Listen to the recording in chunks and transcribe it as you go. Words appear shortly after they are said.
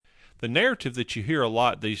the narrative that you hear a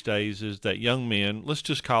lot these days is that young men, let's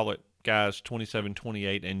just call it guys 27,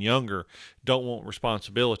 28 and younger, don't want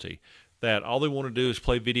responsibility. That all they want to do is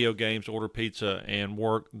play video games, order pizza, and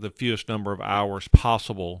work the fewest number of hours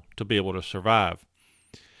possible to be able to survive.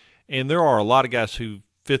 And there are a lot of guys who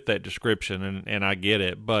fit that description, and I get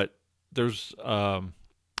it, but there's a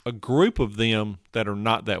group of them that are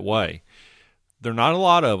not that way. There are not a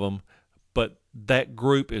lot of them, but that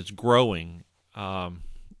group is growing.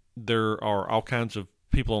 There are all kinds of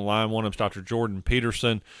people online. One of them's Dr. Jordan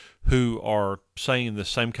Peterson, who are saying the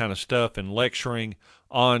same kind of stuff and lecturing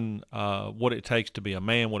on what it takes to be a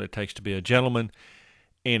man, what it takes to be a gentleman.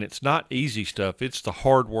 And it's not easy stuff. It's the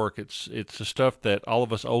hard work. It's the stuff that all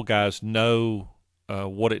of us old guys know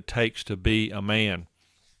what it takes to be a man.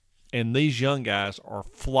 And these young guys are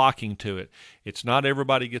flocking to it. It's not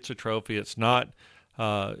everybody gets a trophy. It's not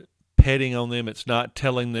petting on them. It's not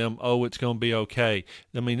telling them, oh, it's going to be okay.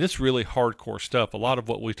 I mean, it's really hardcore stuff, a lot of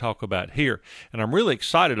what we talk about here. And I'm really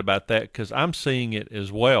excited about that because I'm seeing it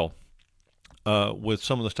as well with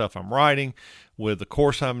some of the stuff I'm writing, with the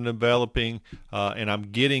course I'm developing, and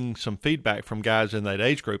I'm getting some feedback from guys in that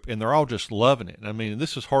age group, and they're all just loving it. I mean,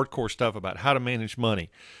 this is hardcore stuff about how to manage money,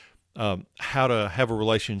 how to have a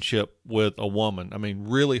relationship with a woman. I mean,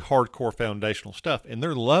 really hardcore foundational stuff, and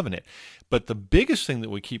they're loving it. But the biggest thing that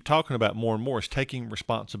we keep talking about more and more is taking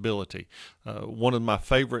responsibility. One of my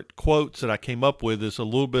favorite quotes that I came up with is a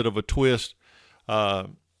little bit of a twist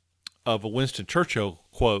of a Winston Churchill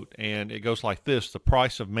quote, and it goes like this: the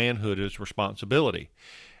price of manhood is responsibility.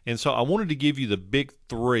 And so I wanted to give you the big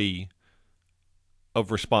three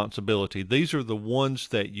of responsibility. These are the ones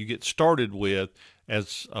that you get started with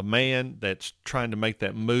as a man that's trying to make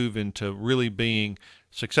that move into really being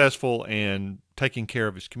successful and taking care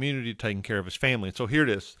of his community, taking care of his family. And so here it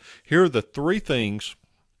is. Here are the three things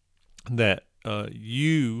that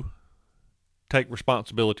you take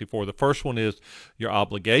responsibility for. The first one is your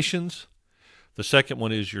obligations. The second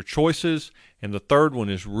one is your choices. And the third one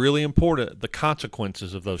is really important, the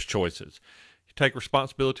consequences of those choices. You take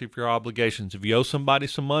responsibility for your obligations. If you owe somebody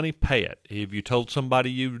some money, pay it. If you told somebody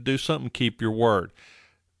you would do something, keep your word.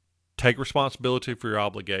 Take responsibility for your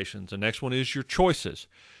obligations. The next one is your choices.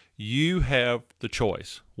 You have the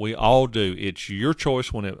choice. We all do. It's your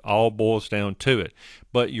choice when it all boils down to it.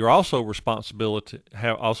 But you're also responsible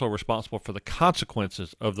for the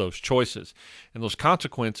consequences of those choices. And those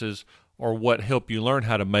consequences are what help you learn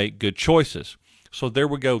how to make good choices. So there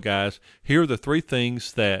we go, guys. Here are the three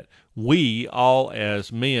things that we all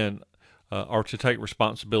as men are to take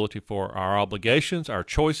responsibility for: our obligations, our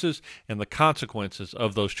choices, and the consequences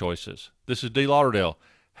of those choices. This is D. Lauderdale.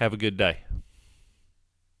 Have a good day.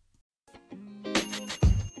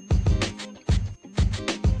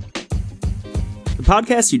 The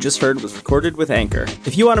podcast you just heard was recorded with Anchor.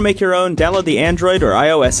 If you want to make your own, download the Android or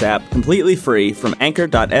iOS app completely free from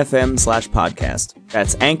anchor.fm/podcast.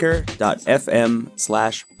 That's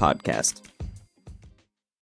anchor.fm/podcast.